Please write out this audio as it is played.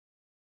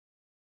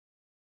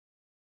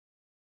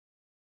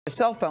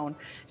cell phone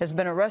has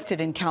been arrested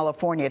in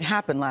California. It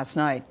happened last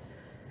night.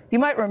 You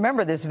might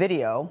remember this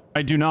video.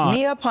 I do not.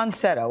 Miya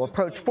Ponsetto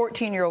approached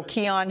 14-year-old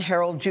Keon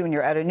Harold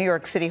Jr. at a New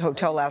York City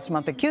hotel last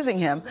month, accusing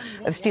him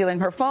of stealing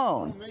her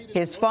phone.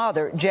 His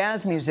father,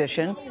 jazz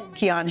musician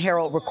Keon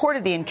Harold,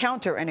 recorded the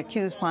encounter and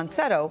accused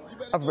Ponsetto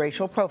of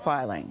racial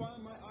profiling.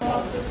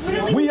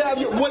 We have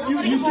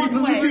you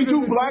see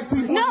two black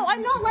people? No,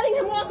 I'm not letting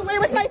him walk away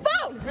with my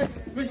phone.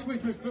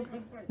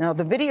 Now,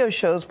 the video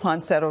shows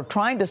Ponsetto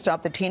trying to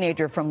stop the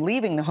teenager from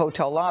leaving the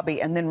hotel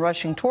lobby and then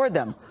rushing toward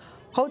them.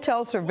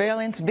 Hotel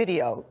surveillance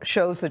video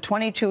shows the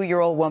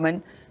 22-year-old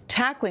woman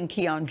tackling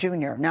Keon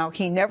Jr. Now,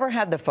 he never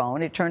had the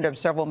phone. It turned up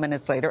several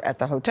minutes later at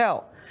the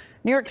hotel.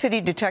 New York City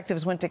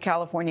detectives went to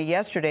California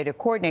yesterday to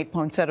coordinate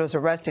Ponsetto's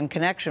arrest in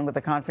connection with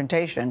the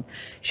confrontation.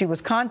 She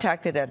was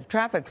contacted at a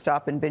traffic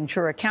stop in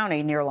Ventura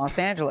County near Los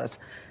Angeles.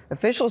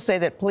 Officials say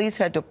that police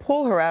had to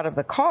pull her out of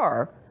the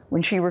car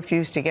when she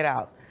refused to get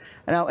out.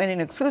 Now, in an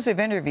exclusive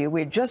interview,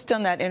 we had just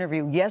done that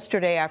interview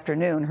yesterday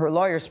afternoon. Her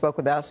lawyer spoke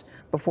with us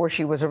before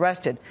she was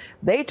arrested.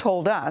 They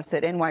told us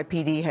that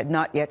NYPD had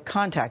not yet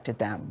contacted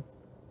them.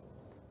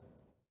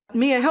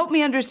 Miya, help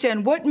me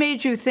understand. What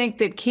made you think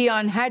that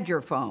Keon had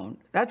your phone?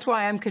 That's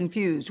why I'm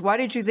confused. Why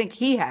did you think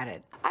he had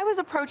it? I was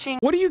approaching.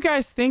 What do you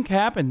guys think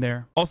happened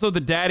there? Also,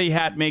 the daddy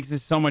hat makes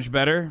this so much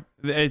better.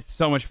 It's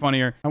so much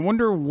funnier. I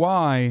wonder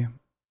why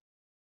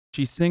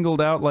she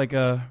singled out like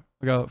a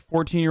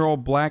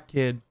 14-year-old black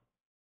kid.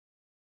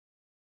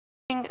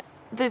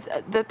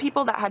 The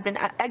people that had been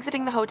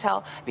exiting the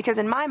hotel, because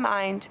in my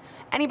mind,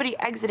 anybody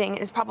exiting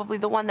is probably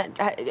the one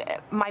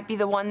that might be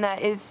the one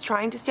that is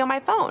trying to steal my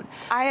phone.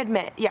 I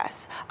admit,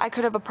 yes, I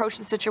could have approached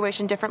the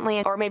situation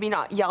differently, or maybe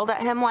not yelled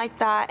at him like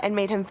that and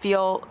made him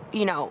feel,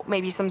 you know,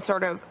 maybe some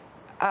sort of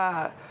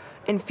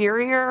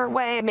inferior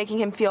way, making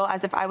him feel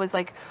as if I was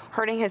like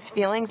hurting his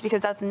feelings,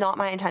 because that's not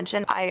my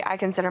intention. I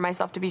consider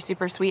myself to be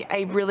super sweet.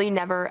 I really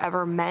never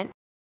ever meant.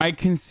 I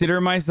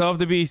consider myself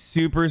to be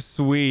super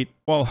sweet.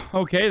 Well,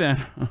 okay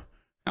then.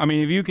 I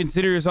mean, if you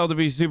consider yourself to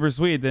be super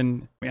sweet,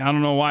 then I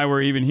don't know why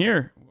we're even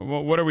here.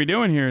 What are we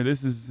doing here?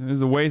 This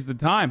is a waste of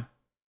time.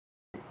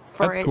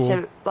 That's cool.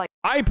 To, like,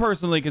 I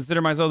personally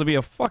consider myself to be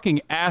a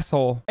fucking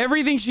asshole.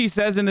 Everything she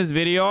says in this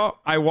video,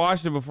 I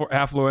watched it before.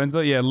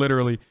 Affluenza, yeah,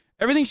 literally.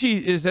 Everything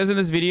she says in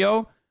this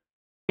video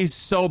is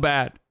so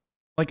bad.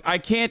 Like, I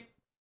can't.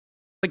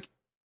 Like,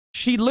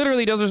 she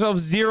literally does herself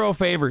zero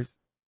favors.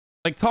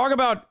 Like, talk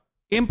about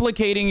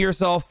implicating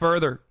yourself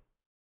further.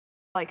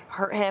 Like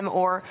hurt him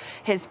or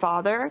his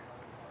father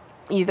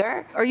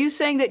either. Are you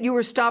saying that you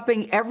were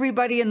stopping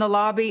everybody in the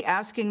lobby,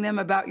 asking them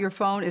about your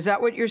phone? Is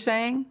that what you're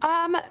saying?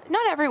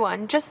 Not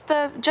everyone, just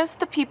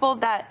the people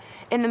that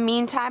in the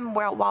meantime,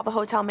 while the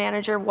hotel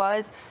manager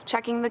was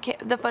checking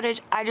the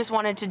footage, I just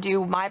wanted to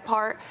do my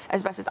part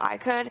as best as I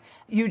could.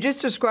 You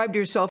just described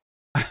yourself.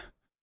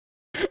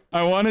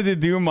 I wanted to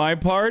do my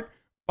part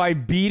by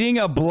beating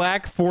a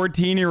black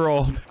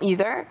 14-year-old.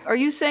 Either. Are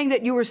you saying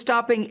that you were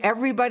stopping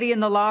everybody in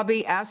the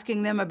lobby,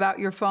 asking them about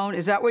your phone?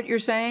 Is that what you're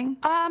saying?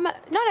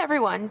 Not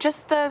everyone,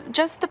 just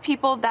the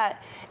people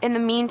that in the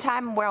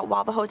meantime,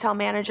 while the hotel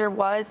manager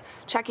was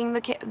checking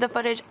the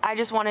footage, I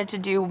just wanted to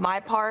do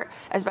my part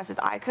as best as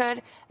I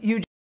could.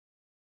 You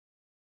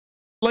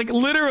like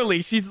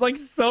literally, she's like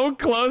so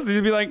close.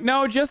 She'd be like,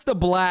 no, just the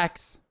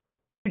blacks.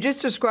 You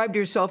just described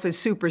yourself as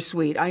super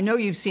sweet. I know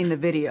you've seen the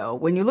video.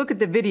 When you look at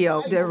the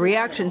video, the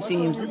reaction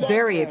seems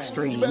very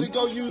extreme.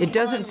 It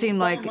doesn't seem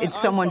like it's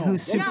someone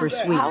who's super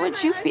sweet. How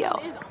would you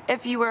feel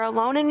if you were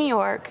alone in New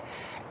York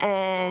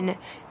and,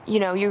 you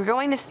know, you're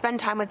going to spend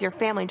time with your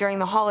family during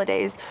the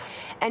holidays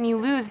and you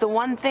lose the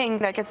one thing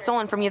that gets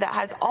stolen from you that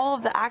has all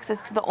of the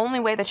access to the only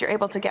way that you're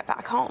able to get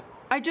back home?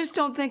 I just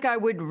don't think I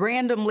would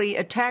randomly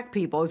attack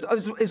people,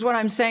 is what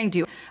I'm saying to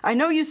you. I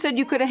know you said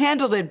you could have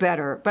handled it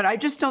better, but I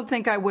just don't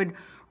think I would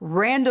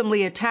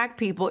randomly attack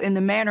people in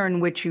the manner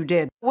in which you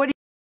did.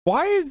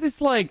 Why is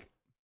this like...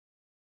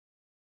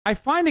 I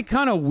find it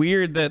kind of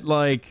weird that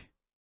like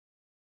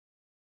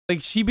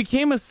she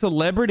became a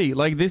celebrity.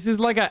 Like, this is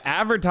like an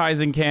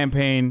advertising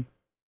campaign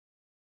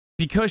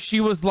because she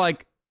was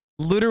like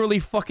literally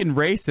fucking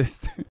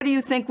racist. What do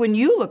you think when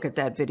you look at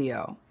that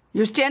video?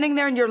 You're standing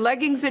there in your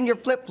leggings and your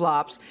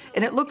flip-flops,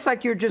 and it looks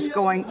like you're just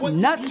going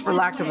nuts, for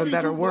lack of a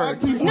better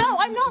word. No,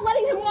 I'm not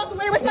letting him walk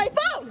away with my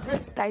phone.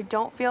 I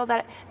don't feel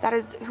that that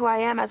is who I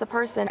am as a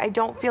person. I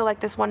don't feel like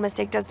this one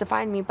mistake does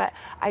define me, but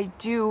I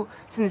do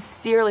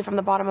sincerely, from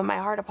the bottom of my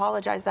heart,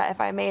 apologize that if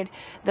I made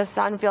the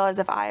son feel as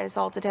if I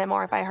assaulted him,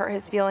 or if I hurt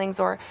his feelings,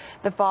 or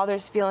the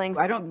father's feelings.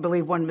 I don't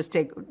believe one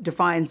mistake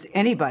defines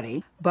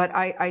anybody, but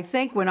I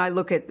think when I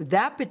look at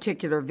that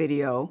particular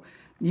video,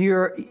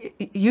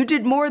 you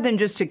did more than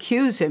just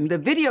accuse him. The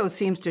video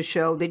seems to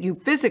show that you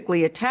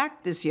physically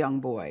attacked this young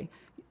boy.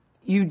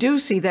 You do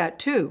see that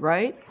too,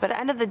 right? But at the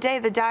end of the day,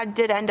 the dad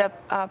did end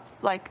up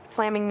like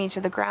slamming me to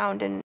the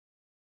ground. And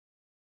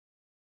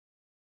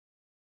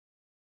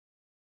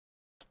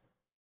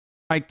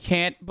I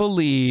can't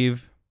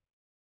believe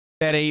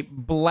that a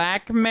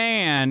black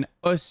man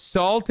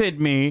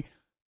assaulted me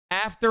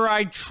after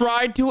I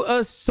tried to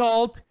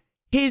assault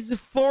his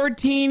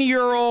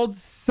 14-year-old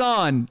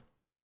son.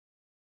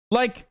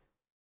 Like,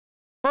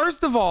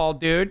 first of all,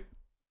 dude,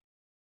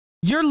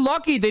 you're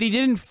lucky that he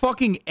didn't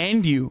fucking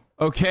end you,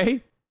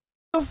 okay?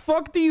 The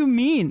fuck do you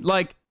mean?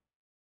 Like,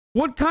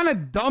 what kind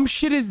of dumb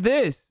shit is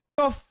this?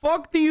 The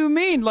fuck do you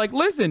mean? Like,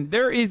 listen,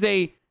 there is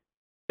a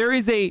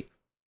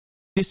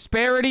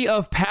disparity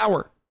of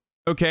power,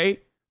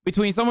 okay,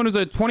 between someone who's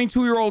a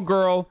 22-year-old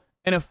girl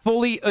and a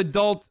fully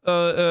adult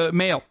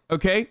male,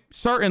 okay?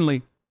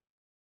 Certainly.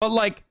 But,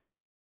 like,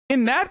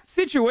 in that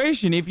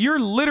situation, if you're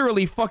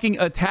literally fucking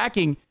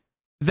attacking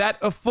that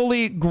a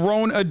fully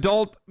grown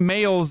adult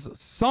male's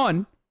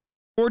son,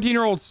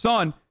 14-year-old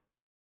son,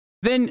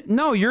 then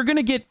no, you're going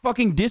to get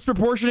fucking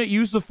disproportionate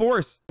use of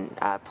force.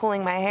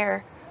 Pulling my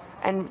hair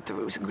and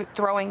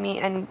throwing me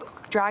and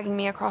dragging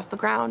me across the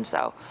ground.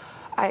 So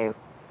I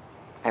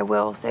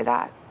will say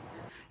that.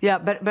 Yeah,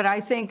 but I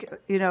think,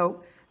 you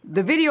know,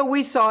 the video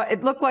we saw,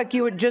 it looked like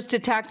you had just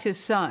attacked his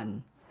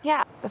son.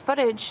 Yeah, the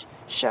footage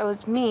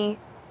shows me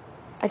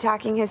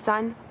attacking his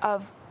son.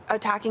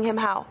 Attacking him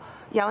how?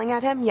 Yelling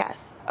at him?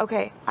 Yes.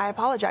 Okay, I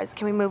apologize.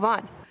 Can we move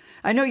on?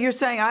 I know you're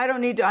saying I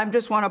don't need to, I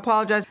just want to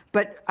apologize,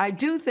 but I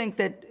do think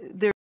that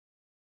there.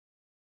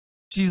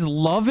 She's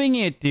loving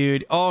it,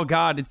 dude. Oh,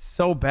 God, it's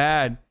so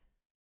bad.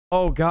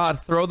 Oh,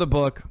 God, throw the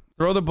book.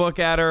 Throw the book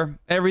at her.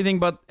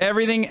 Everything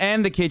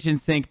and the kitchen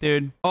sink,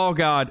 dude. Oh,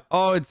 God.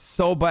 Oh, it's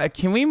so bad.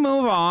 Can we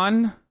move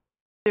on?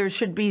 There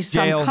should be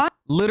some jail.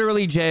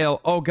 Literally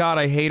jail. Oh, God,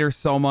 I hate her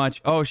so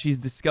much. Oh, she's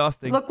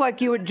disgusting. Looked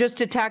like you had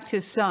just attacked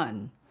his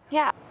son.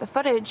 Yeah, the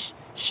footage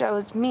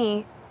shows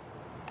me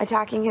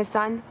attacking his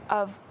son.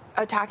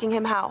 Attacking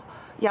him how?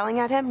 Yelling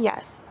at him?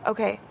 Yes.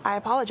 Okay, I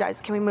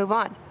apologize. Can we move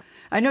on?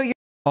 I know you.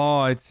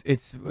 Oh, it's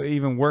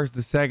even worse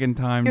the second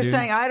time, You're dude.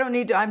 saying I don't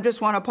need to, I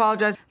just want to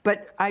apologize,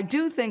 but I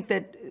do think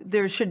that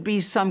there should be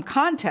some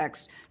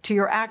context to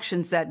your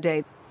actions that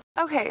day.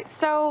 Okay,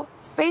 so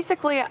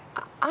basically,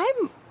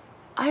 I'm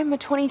a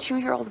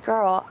 22-year-old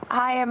girl.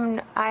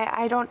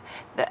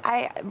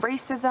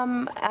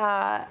 Racism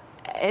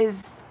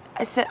is.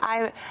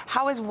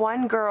 How is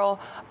one girl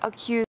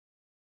accused?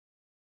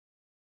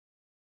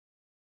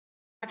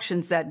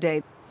 Actions that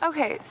day.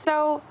 Okay,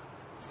 so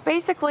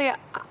basically,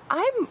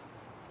 I'm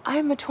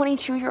a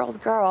 22-year-old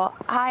girl.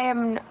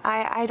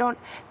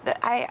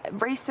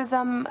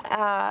 Racism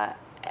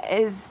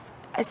is.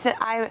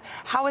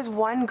 How is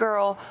one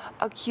girl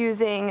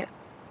accusing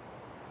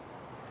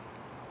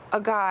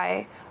a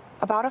guy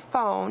about a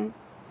phone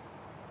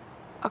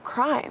a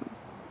crime?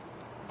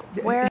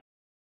 Where?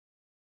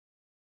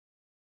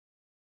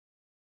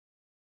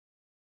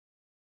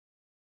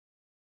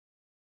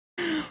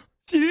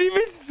 She didn't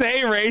even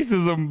say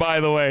racism,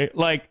 by the way.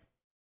 Like,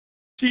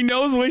 she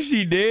knows what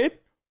she did.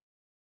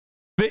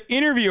 The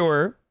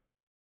interviewer,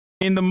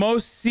 in the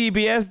most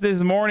CBS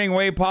This Morning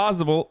way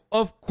possible,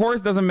 of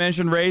course doesn't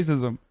mention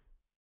racism.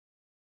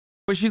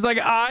 But she's like,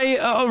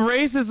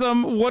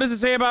 racism, what does it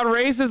say about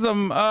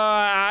racism?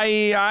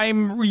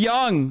 I'm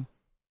young.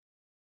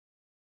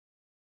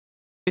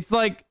 It's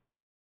like,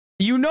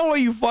 you know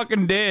what you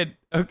fucking did,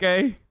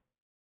 okay?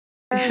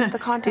 Where's the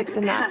context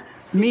in that?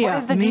 Mia, what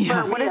is the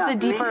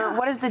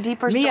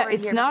deeper Mia, story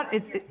it's here? not,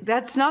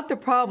 that's not the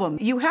problem.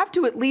 You have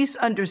to at least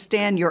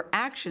understand your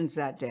actions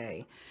that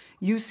day.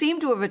 You seem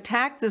to have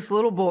attacked this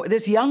little boy,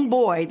 this young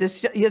boy,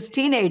 this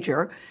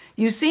teenager.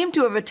 You seem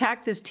to have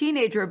attacked this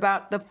teenager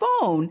about the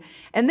phone,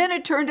 and then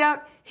it turned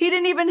out he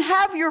didn't even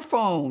have your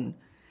phone.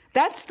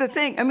 That's the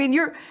thing. I mean,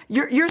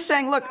 you're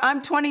saying, look,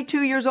 I'm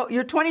 22 years old.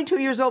 You're 22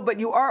 years old, but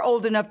you are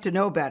old enough to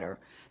know better.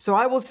 So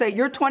I will say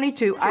you're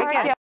 22. I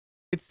get it.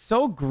 It's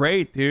so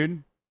great,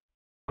 dude.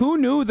 Who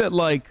knew that,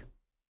 like,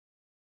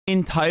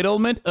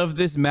 entitlement of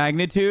this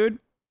magnitude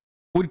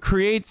would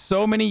create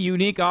so many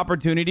unique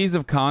opportunities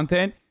of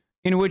content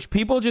in which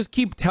people just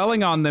keep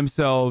telling on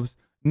themselves,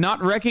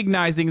 not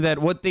recognizing that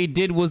what they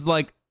did was,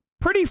 like,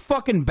 pretty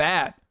fucking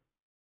bad.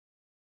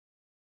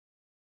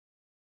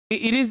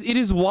 It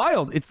is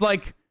wild. It's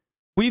like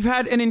we've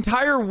had an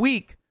entire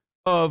week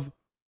of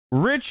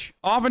rich,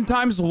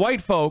 oftentimes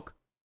white folk,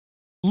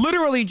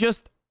 literally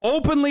just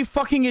openly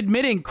fucking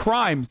admitting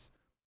crimes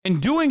and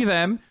doing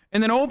them,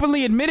 and then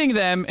openly admitting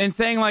them and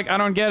saying, like, I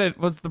don't get it.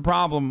 What's the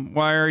problem?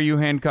 Why are you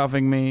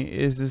handcuffing me?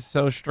 Is this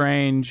so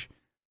strange?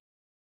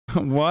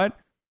 What?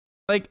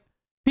 Like,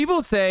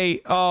 people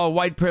say, oh,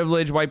 white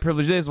privilege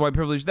this, white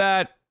privilege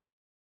that.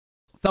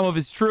 Some of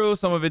it's true.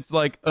 Some of it's,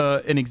 like,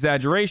 an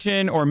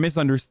exaggeration or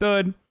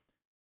misunderstood.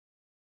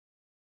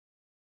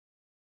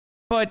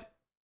 But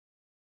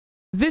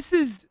this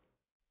is...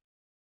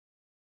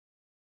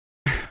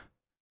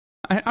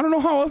 I don't know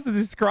how else to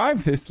describe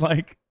this.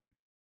 Like,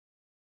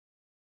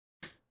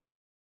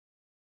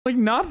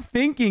 not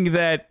thinking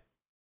that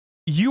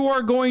you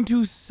are going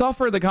to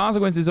suffer the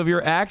consequences of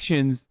your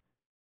actions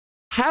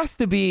has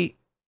to be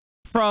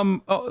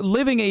from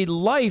living a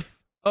life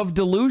of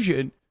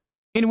delusion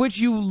in which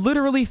you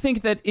literally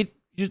think that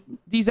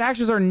these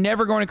actions are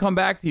never going to come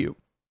back to you.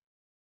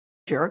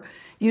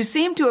 You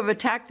seem to have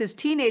attacked this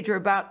teenager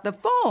about the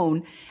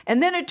phone,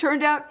 and then it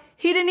turned out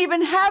he didn't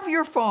even have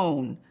your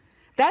phone.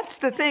 That's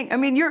the thing. I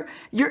mean,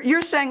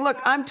 you're saying, look,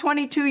 I'm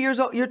 22 years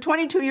old. You're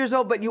 22 years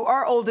old, but you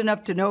are old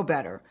enough to know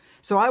better.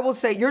 So I will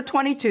say you're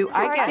 22.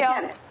 I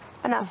get it.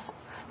 Enough.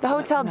 The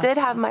hotel did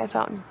have my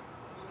phone.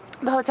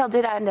 The hotel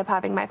did end up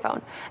having my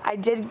phone. I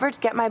did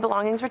get my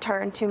belongings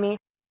returned to me.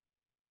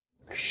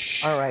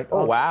 All right.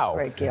 Oh, wow. All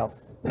right, Gail.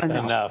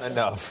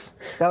 Enough.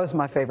 That was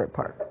my favorite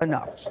part.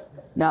 Enough.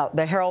 Now,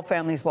 the Harrell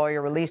family's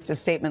lawyer released a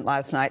statement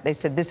last night. They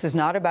said this is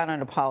not about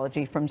an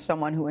apology from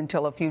someone who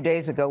until a few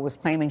days ago was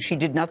claiming she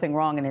did nothing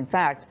wrong and, in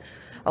fact,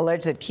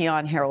 alleged that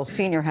Keon Harrell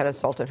Sr. had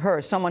assaulted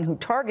her, someone who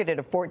targeted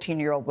a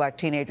 14-year-old black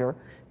teenager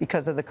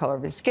because of the color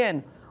of his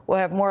skin. We'll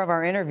have more of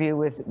our interview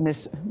with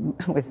Miss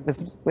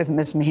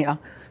Miya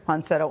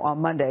Ponsetto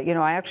on Monday. You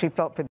know, I actually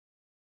felt for.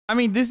 I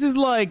mean, this is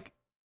like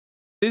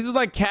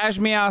Cash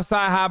Me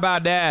Outside. How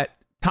about that?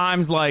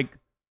 Times like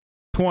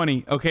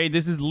 20. Okay,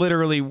 this is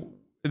literally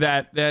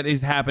that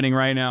is happening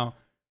right now.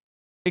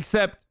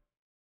 Except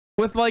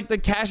with like the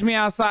Cash Me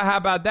Outside. How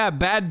about that?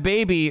 Bad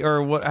Baby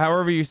or what?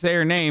 However you say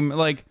her name.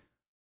 Like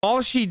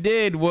all she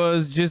did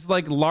was just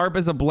like LARP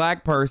as a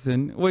black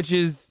person, which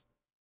is,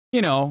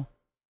 you know,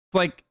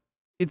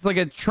 it's like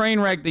a train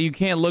wreck that you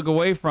can't look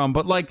away from.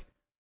 But like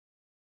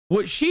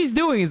what she's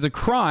doing is a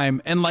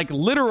crime and like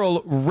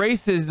literal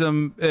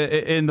racism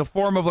in the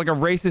form of like a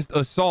racist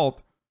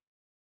assault.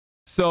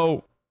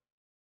 So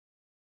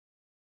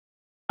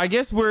I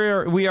guess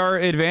we are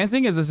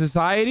advancing as a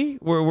society.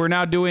 We're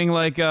now doing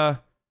like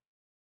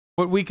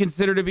what we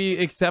consider to be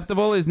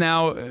acceptable is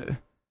now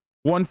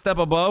one step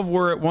above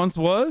where it once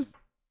was.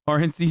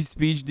 RNC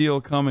speech deal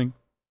coming.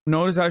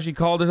 Notice how she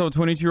called herself a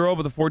 22-year-old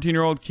with a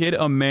 14-year-old kid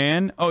a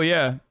man. Oh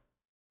yeah,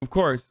 of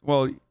course.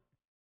 Well,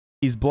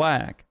 he's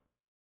black.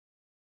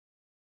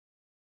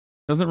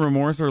 Doesn't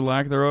remorse or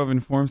lack thereof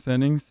inform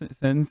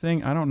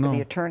sentencing? I don't know.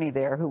 The attorney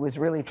there who was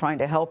really trying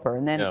to help her.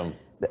 And then,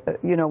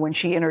 you know, when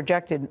she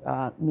interjected,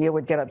 Mia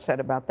would get upset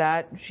about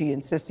that. She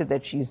insisted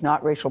that she's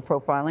not racial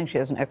profiling. She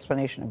has an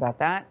explanation about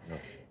that. No.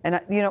 And,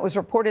 you know, it was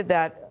reported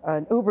that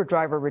an Uber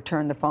driver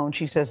returned the phone.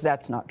 She says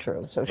that's not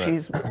true. So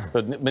she's,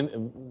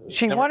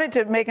 she wanted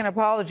to make an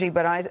apology,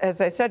 but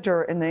as I said to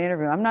her in the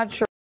interview, I'm not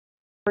sure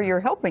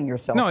you're helping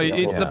yourself. No,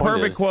 it's the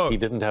perfect quote. He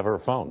didn't have her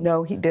phone.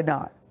 No, he did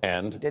not.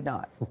 And? He did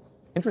not.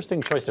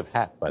 Interesting choice of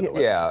hat, by the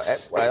way. Yeah.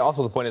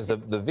 Also, the point is the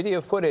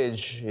video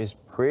footage is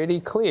pretty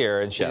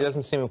clear, and she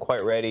doesn't seem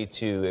quite ready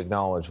to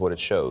acknowledge what it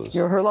shows.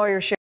 Her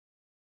lawyer.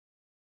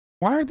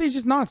 Why are they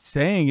just not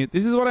saying it?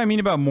 This is what I mean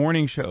about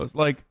morning shows.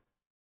 Like,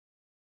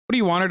 what do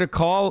you want her to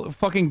call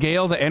fucking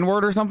Gail the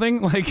N-word or something?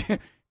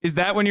 Like, is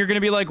that when you're going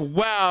to be like,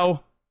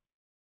 wow,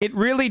 it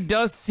really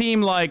does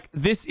seem like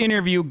this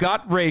interview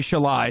got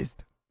racialized.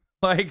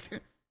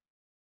 Like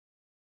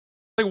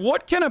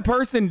what can a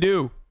person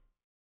do?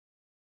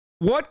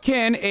 What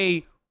can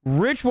a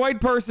rich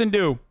white person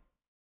do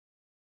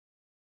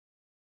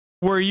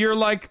where you're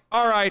like,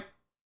 all right,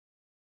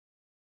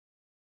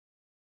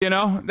 you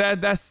know,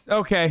 that's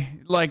okay.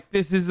 Like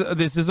this is a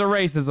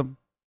racism.